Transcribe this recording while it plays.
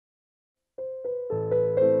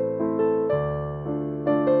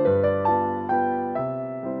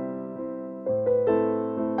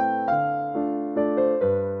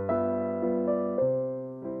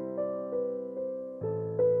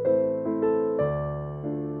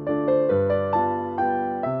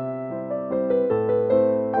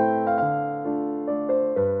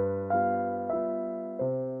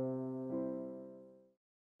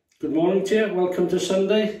point here. Welcome to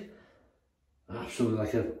Sunday. Absolutely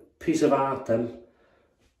like a piece of art then.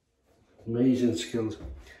 Amazing skills.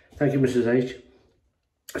 Thank you, Mrs. H.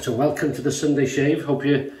 So welcome to the Sunday shave. Hope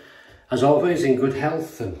you, as always, in good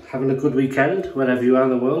health and having a good weekend wherever you are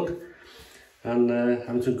in the world, and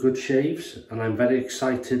having some good shaves. And I'm very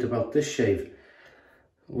excited about this shave.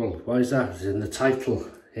 Well, why is that? It's in the title.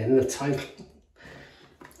 In the title.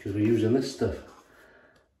 Because we're using this stuff.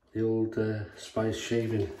 The old Spice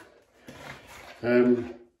shaving.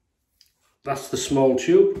 That's the small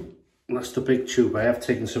tube. And that's the big tube. I have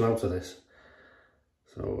taken some out of this.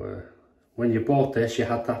 So when you bought this, you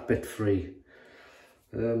had that bit free.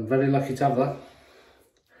 Very lucky to have that.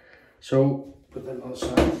 So put them on the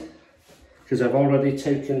side. Because I've already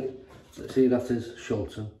taken, see, that is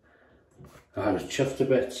Shulton. I was chuffed a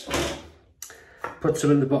bit. Put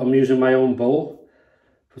some in the bottom using my own bowl.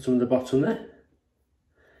 Put some in the bottom there.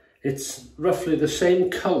 It's roughly the same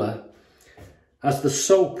colour as the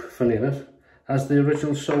soap, funny enough, as the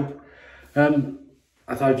original soap.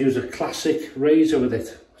 I thought I'd use a classic razor with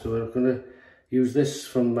it. So we're going to use this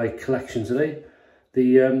from my collection today.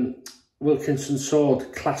 The Wilkinson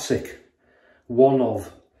Sword Classic, one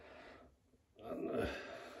of.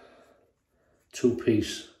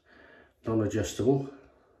 Two-piece, non-adjustable,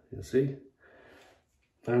 you can see.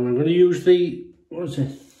 And I'm going to use the, what is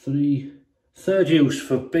it, third use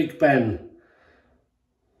for Big Ben.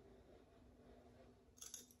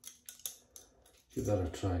 Give that a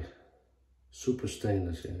try. Super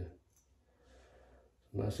stainless, yeah.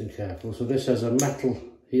 Nice and careful. So this has a metal,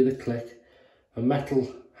 hear the click, a metal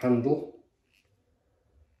handle,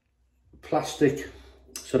 plastic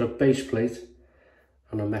sort of base plate,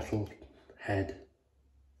 and a metal head.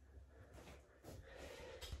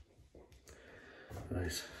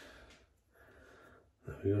 Right.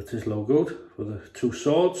 There we go, it is logoed for the two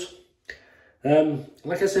swords.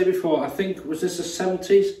 Like I said before, I think, was this the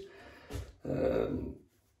 70s?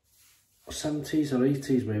 70s or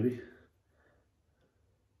 80s maybe.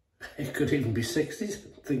 It could even be 60s,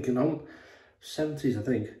 thinking on. 70s, I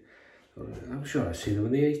think. I'm sure I've seen them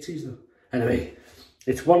in the 80s though. Anyway,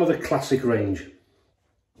 it's one of the classic range.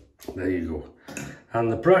 There you go.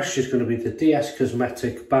 And the brush is going to be the DS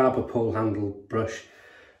Cosmetic barber pole handle brush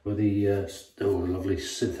with the oh, lovely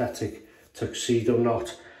synthetic tuxedo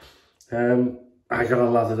knot. I gotta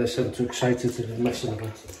lather this. I'm too excited to be messing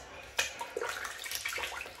about.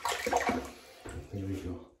 There we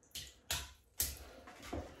go.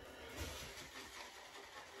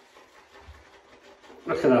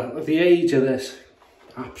 Look at that. Look at the age of this.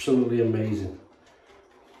 Absolutely amazing.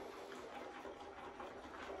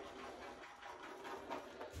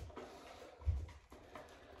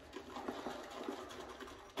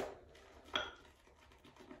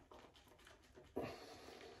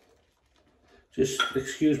 Just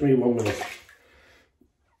excuse me 1 minute.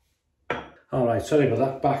 Alright, sorry about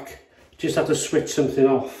that, back. Just had to switch something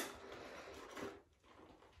off.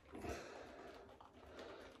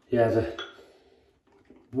 Yeah,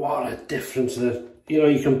 what a difference. You know,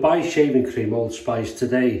 you can buy shaving cream, Old Spice,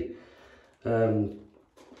 today. I'm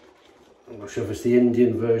not sure if it's the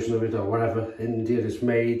Indian version of it or whatever. India is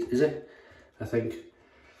made, is it? I think.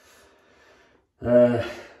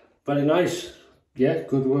 Very nice. Yeah,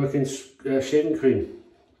 good working shaving cream,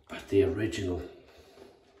 but the original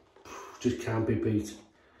just can't be beat.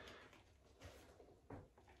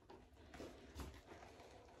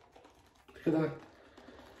 Look at that.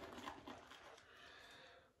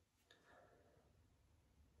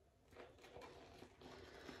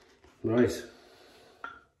 Right.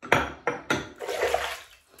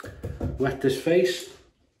 Wet this face.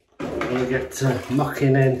 I'm gonna get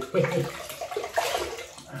mucking in.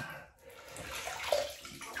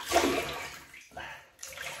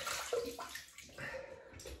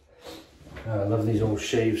 I love these old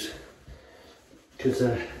shaves because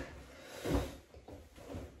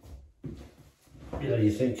you know,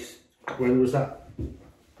 you think, when was that?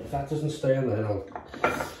 If that doesn't stay on there, I'll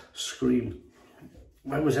scream.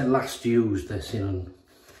 When was it last used, this, you know?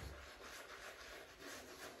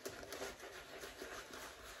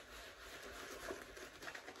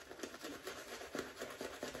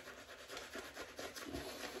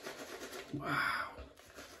 Wow.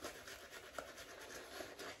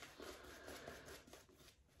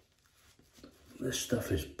 This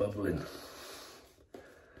stuff is bubbling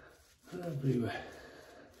everywhere.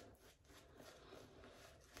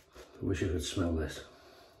 I wish I could smell this.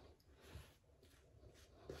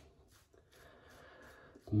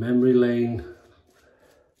 Memory lane.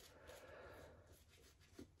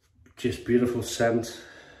 Just beautiful scent.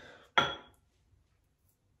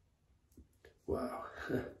 Wow.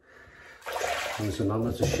 And it's an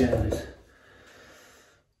honour to share it.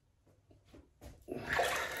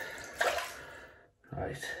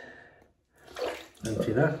 Right.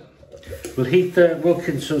 Empty that. We'll heat the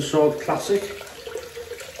Wilkinson Sword Classic.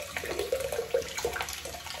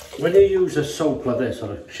 When you use a soap like this,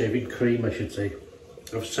 or a shaving cream I should say,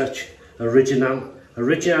 of such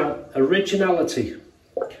originality,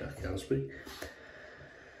 I can't speak,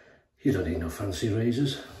 you don't need no fancy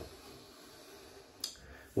razors.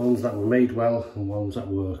 Ones that were made well and ones that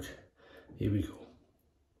work. Here we go.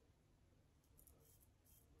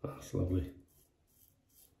 That's lovely.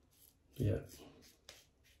 Yeah.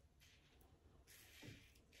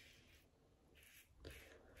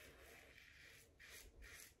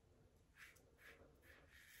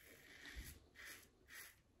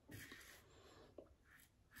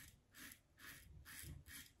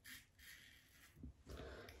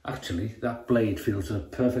 Actually, that blade feels a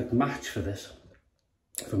perfect match for this,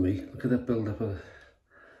 for me. Look at that build up of it.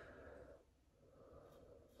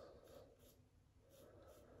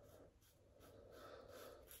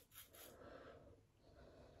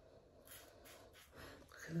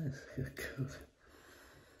 Look at this, look at that.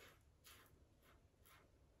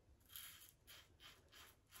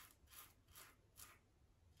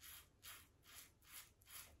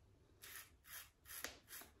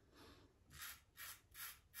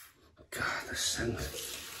 God, the scent.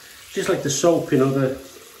 Just like the soap, you know, the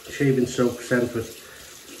shaving soap scent, but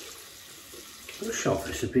I'm sure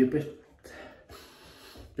this would be a bit,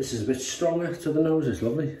 this is a bit stronger to the nose. It's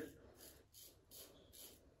lovely.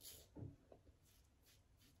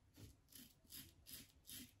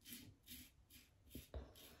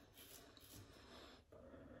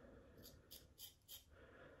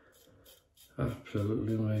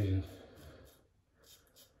 Absolutely amazing.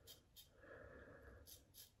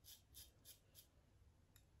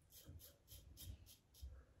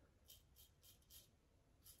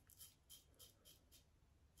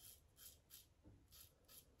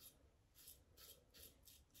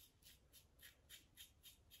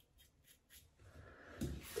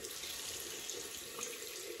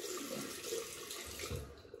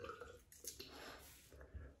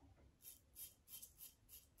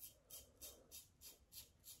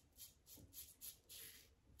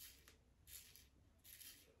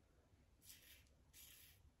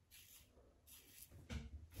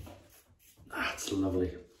 That's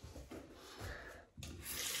lovely.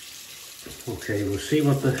 Okay, we'll see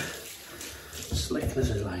what the slickness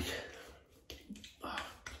is like. Oh,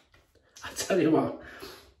 I tell you what,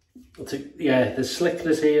 yeah, the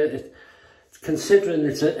slickness here, considering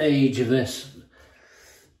it's the age of this,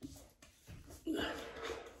 you know,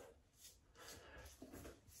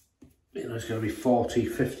 it's going to be 40,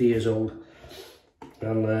 50 years old,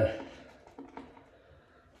 and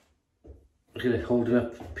look at it holding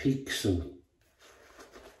up peaks and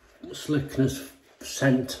slickness,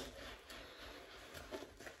 scent.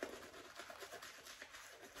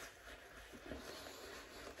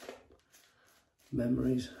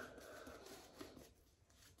 Memories.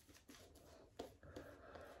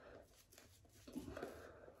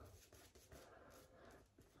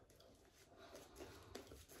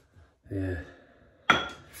 Yeah.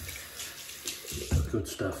 Good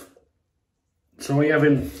stuff. So are you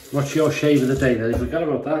having, what's your shave of the day then? I forgot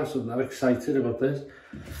about that, so I'm not excited about this.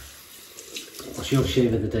 What's your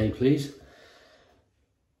shave of the day, please?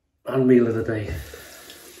 And meal of the day.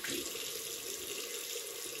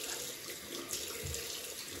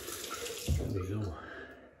 There we go.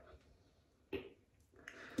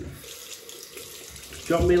 Do you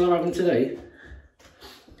know what meal I'm having today?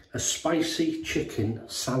 A spicy chicken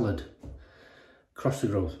salad, across the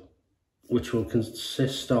growth, which will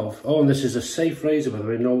consist of, oh, and this is a safe razor by the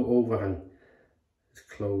way, no overhang, it's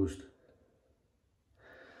closed.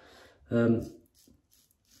 I'm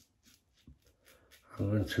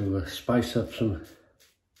going to spice up some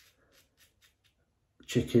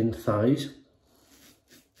chicken thighs.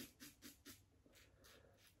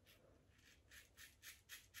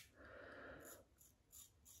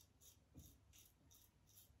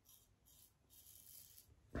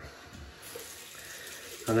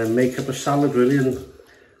 And then make up a salad really, and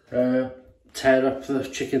tear up the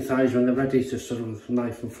chicken thighs when they're ready, to sort of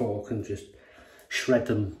knife and fork and just shred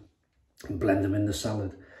them and blend them in the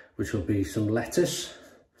salad, which will be some lettuce,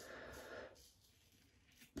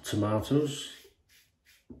 tomatoes,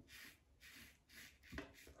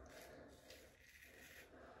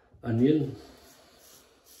 onion,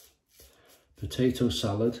 potato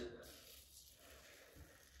salad,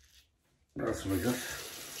 what else have we got?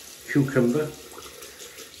 Cucumber,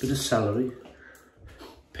 bit of celery,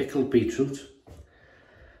 pickled beetroot,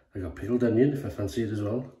 I got pickled onion if I fancy it as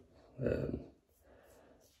well,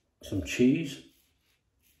 some cheese,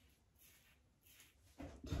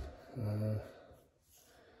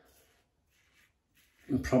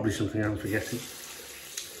 and probably something I'm forgetting.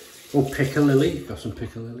 Oh, piccalilli, got some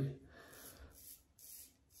piccalilli.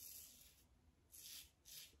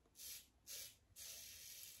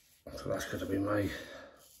 So that's going to be my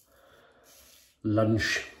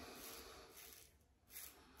lunch.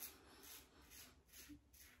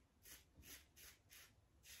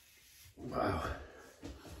 Wow.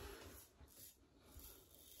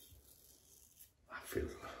 That feels,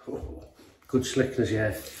 oh, good slickness,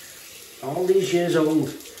 yeah. All these years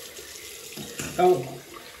old. Oh,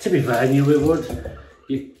 to be fair, you would.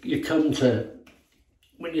 You come to,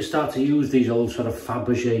 when you start to use these old sort of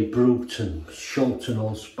Fabergé Brut and Shulton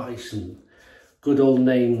Allspice and good old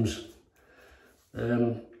names,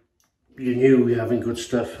 you knew you're having good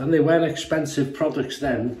stuff. And they weren't expensive products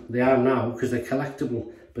then. They are now because they're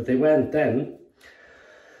collectible, but they weren't then.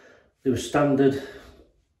 They were standard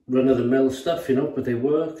run-of-the-mill stuff, you know, but they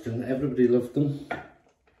worked and everybody loved them.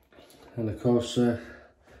 And of course, look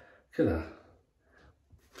at that.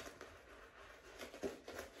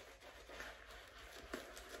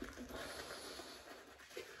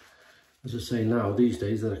 As I say now, these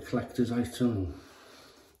days they're a collector's item,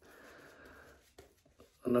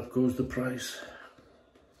 and up goes the price.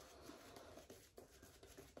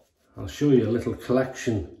 I'll show you a little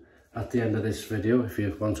collection at the end of this video if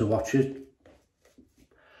you want to watch it.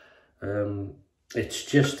 It's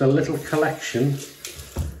just a little collection,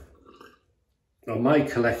 or my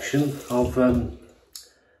collection, of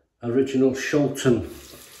original Shulton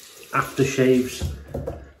aftershaves,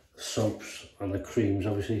 soaps and the creams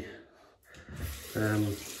obviously.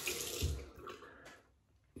 That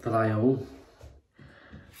I own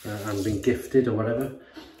and been gifted or whatever.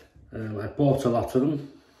 I bought a lot of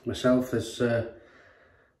them myself. There's I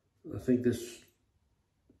think there's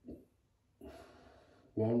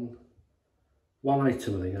one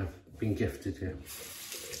item I think I've been gifted here.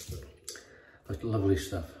 Like lovely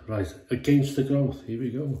stuff. Right, Against the Growth, here we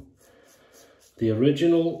go. The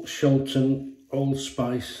original Shulton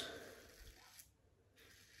Allspice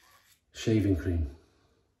shaving cream.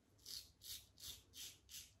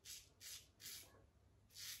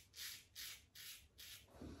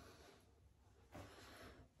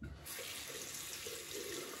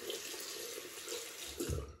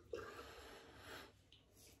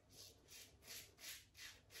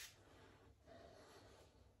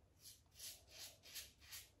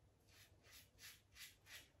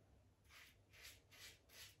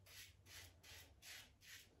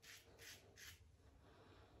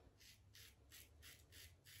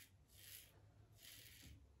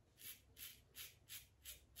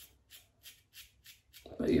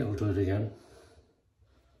 But yeah, I'll do it again.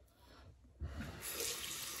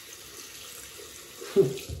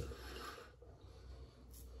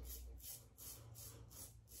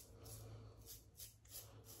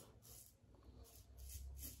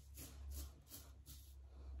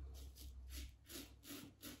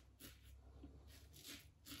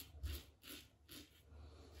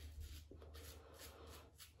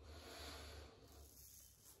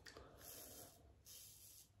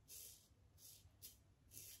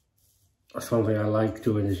 That's one thing I like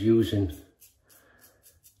doing, is using,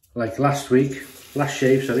 like last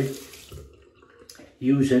shave, sorry,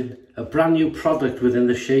 using a brand new product within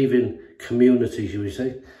the shaving community, shall we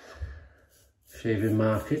say, shaving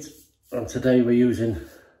market. And today we're using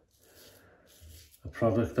a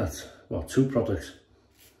product that's, well, two products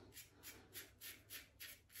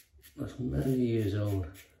that's many years old.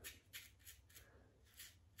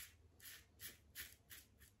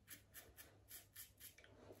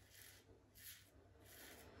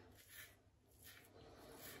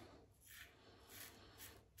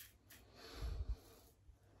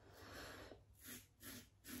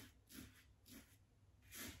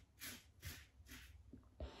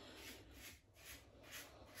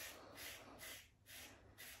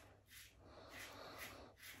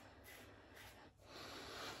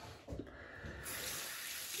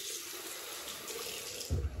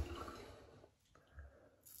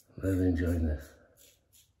 Really enjoying this.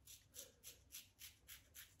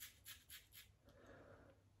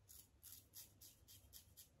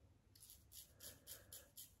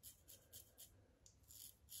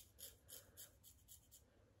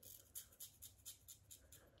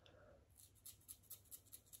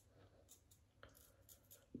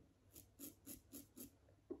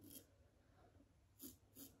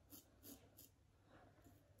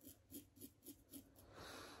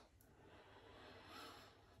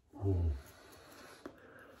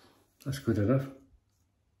 That's good enough.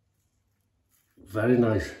 Very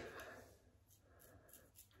nice.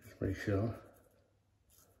 Make sure.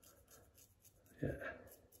 Yeah.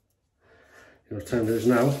 You know what time it is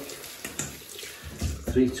now?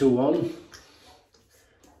 3, 2, 1.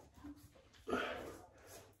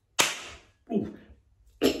 Ooh.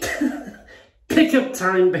 Pickup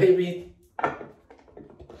time, baby.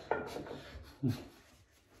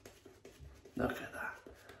 Look at that.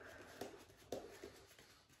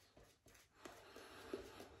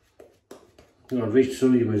 I'm going to reach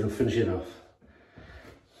through, you might as well finish it off.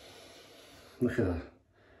 Look at that.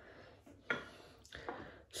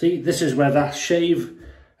 See, this is where that shave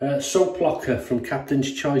soap blocker from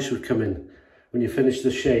Captain's Choice would come in. When you finish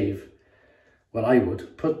the shave, well, I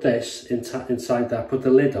would put this inside that, put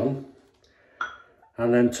the lid on,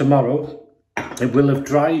 and then tomorrow it will have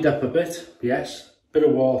dried up a bit, yes, bit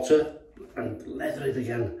of water, and leather it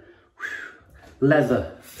again. Whew.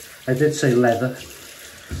 Leather. I did say leather.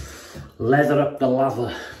 Leather up the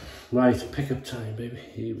lather. Right, pickup time, baby.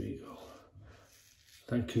 Here we go.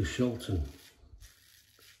 Thank you, Shulton.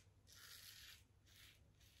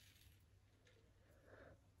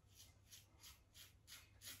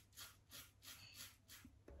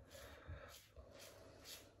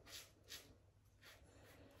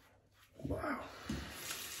 Wow.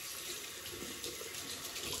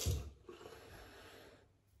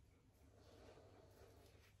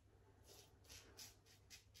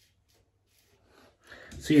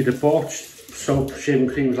 See, the Birch soap shaving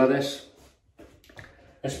creams like this,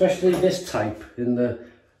 especially this type in the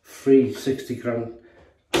free 60 gram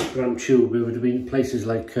tube, it would have been places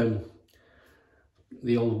like the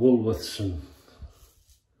old Woolworths and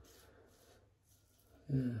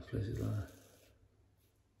yeah, places like that.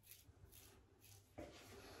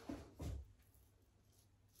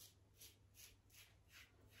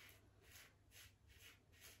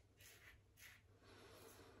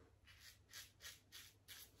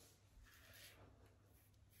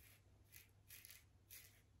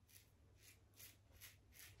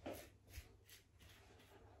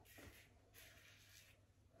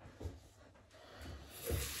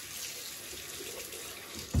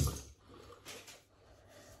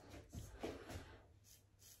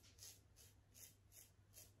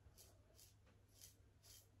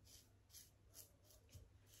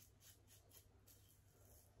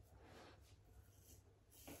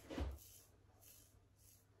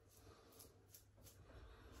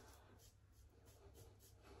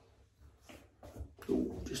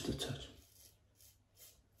 Ooh, just a touch.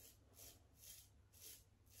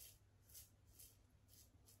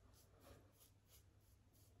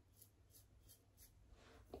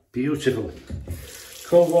 Beautiful.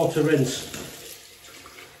 Cold water rinse.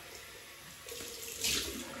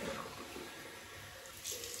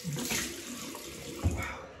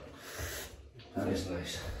 Wow. That is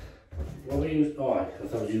nice. What were you? Oh, I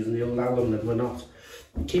thought I was using the old alum, and we're not.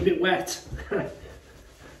 Keep it wet.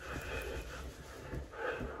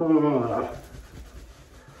 Oh,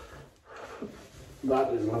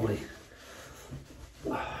 that is lovely.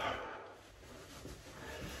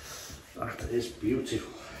 That is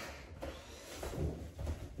beautiful. All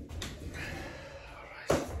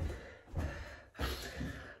right.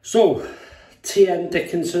 So,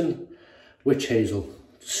 T.N.Dickinson Witch Hazel,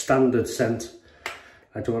 standard scent.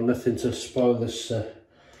 I don't want nothing to spoil this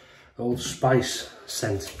Old Spice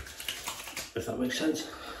scent, if that makes sense.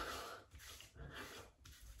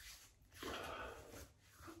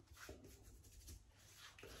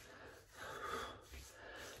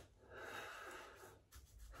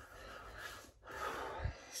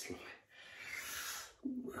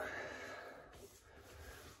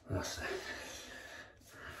 That's it.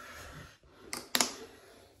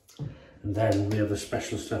 And then we have the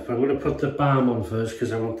special stuff. I'm going to put the balm on first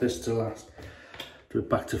because I want this to last. Do it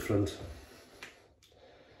back to front.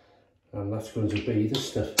 And that's going to be this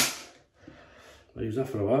stuff. I'll use that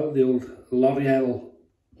for a while. The old L'Oreal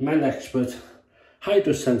Men Expert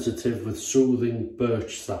Hydrosensitive with Soothing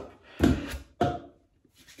Birch Sap.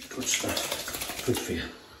 Good stuff. Good for you.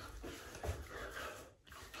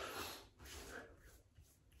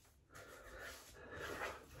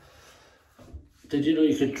 Did you know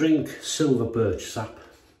you could drink silver birch sap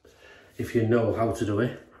if you know how to do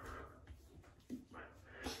it?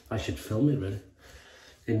 I should film it really.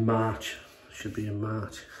 In March. Should be in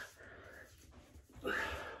March.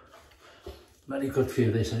 Very good for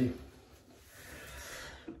you this, eh?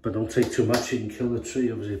 But don't take too much, you can kill the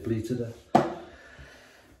tree, obviously it bleeds to death.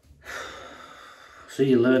 So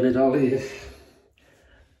you learn it all here.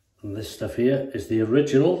 And this stuff here is the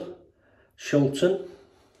original Shulton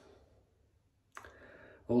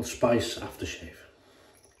Old Spice Aftershave.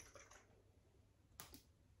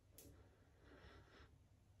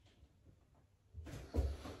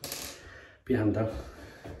 Put your hand down.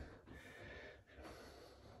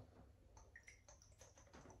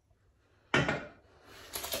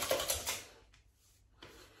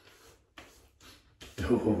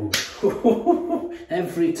 Oh,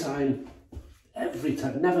 every time,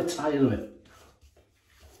 never tire of it.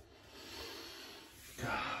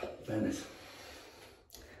 God, Bennett.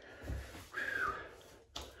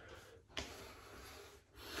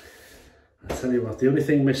 I tell you what, the only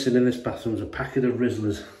thing missing in this bathroom is a packet of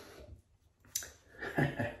Rizzlers.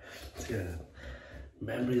 Yeah.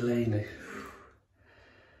 Memory lane, eh?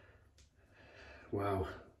 Wow,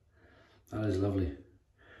 that is lovely.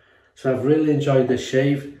 So I've really enjoyed this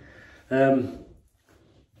shave.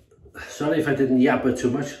 Sorry if I didn't yabber too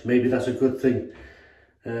much, maybe that's a good thing,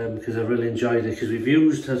 because I really enjoyed it, because we've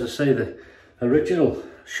used, as I say, the original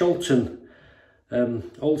Shulton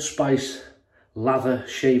Old Spice lather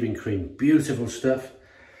shaving cream. Beautiful stuff.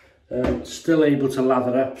 Still able to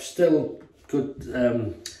lather up, still good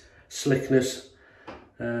slickness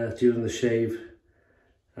during the shave,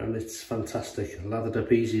 and it's fantastic. Lathered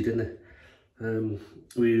up easy, didn't it?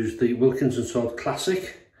 We used the Wilkinson Sword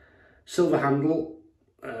Classic, silver handle,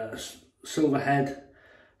 silver head,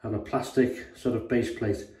 and a plastic sort of base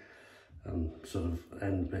plate and sort of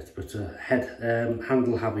end bit, but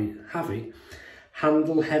handle heavy.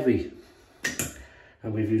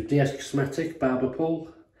 And we've used DS Cosmetic, barber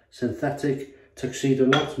pole, synthetic, tuxedo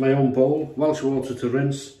knot, my own bowl, Welsh water to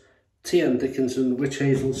rinse, T.N.Dickinson, witch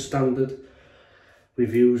hazel standard.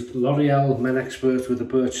 We've used L'Oreal Men Expert with the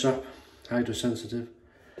birch sap, hydrosensitive,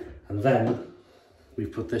 and then we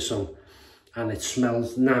put this on, and it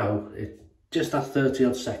smells now, just at 30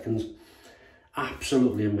 odd seconds,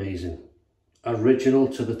 absolutely amazing. Original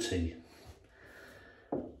to the T.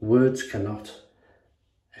 Words cannot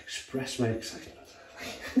express my excitement.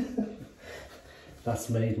 That's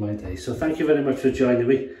made my day. So thank you very much for joining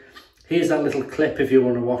me. Here's that little clip if you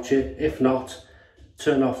want to watch it. If not,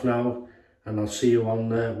 turn off now, and I'll see you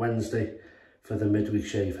on Wednesday for the midweek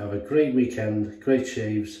shave. Have a great weekend, great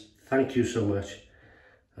shaves. Thank you so much,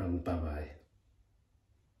 and bye-bye.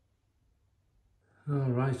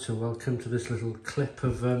 All right, so welcome to this little clip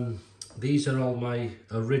of, these are all my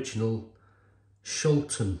original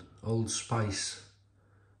Shulton Old Spice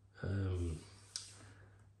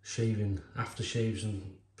shaving aftershaves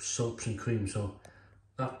and soaps and creams. So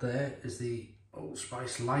that there is the Old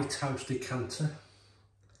Spice Lighthouse decanter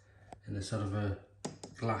in a sort of a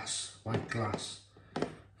glass, white glass.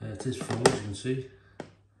 It is full, as you can see.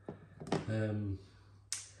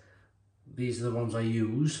 These are the ones I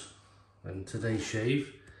use in today's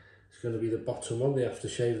shave. It's going to be the bottom one, the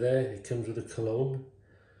aftershave there. It comes with a cologne.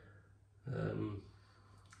 Then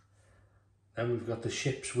we've got the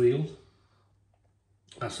ship's wheel.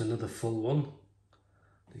 That's another full one,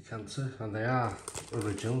 decanter, and they are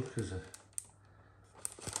original, because the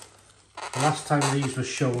last time these were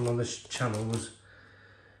shown on this channel was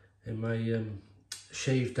in my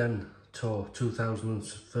Shave Den tour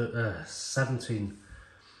 2017,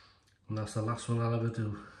 and that's the last one I'll ever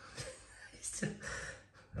do.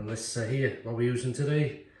 And this here, what we're using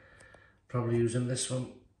today, probably using this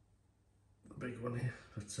one, the big one here,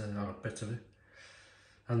 but or a bit of it.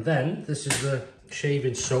 And then this is the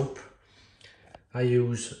shaving soap I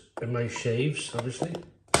use in my shaves, obviously.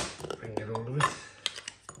 Bring it all of it.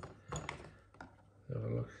 Have a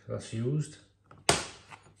look, that's used. You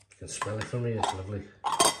can smell it from here, it's lovely.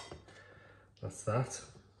 That's that.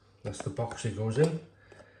 That's the box it goes in.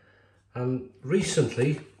 And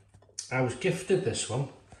recently, I was gifted this one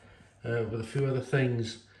with a few other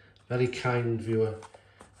things. Very kind viewer.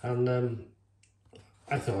 And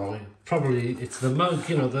I thought, well, probably it's the mug,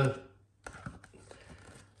 you know,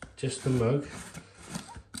 just the mug,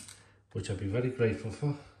 which I'd be very grateful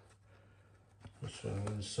for. That's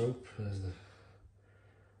the soap. There's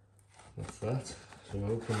that's that. So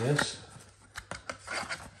we'll open this.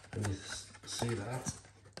 Can you see that?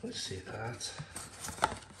 Let's see that.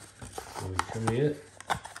 And we come here.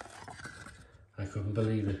 I couldn't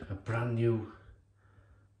believe it. A brand new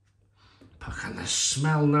pack, and the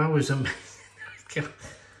smell now is amazing.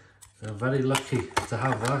 I'm very lucky to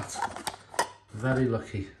have that. Very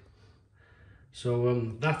lucky. So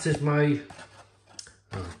that is my,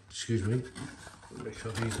 oh, excuse me, make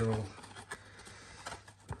sure these are all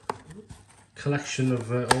collection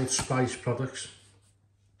of Old Spice products,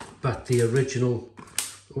 but the original,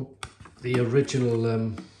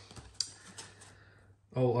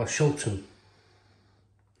 Shulton.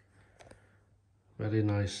 Very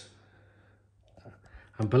nice.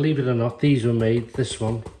 And believe it or not, these were made, this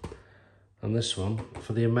one and this one,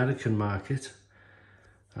 for the American market.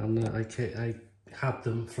 And I had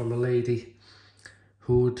them from a lady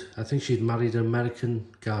I think she'd married an American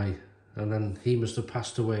guy, and then he must have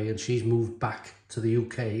passed away, and she's moved back to the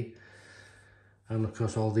UK, and of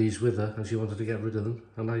course all these with her, and she wanted to get rid of them,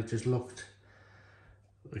 and I just looked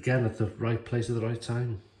again at the right place at the right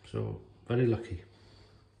time. So very lucky.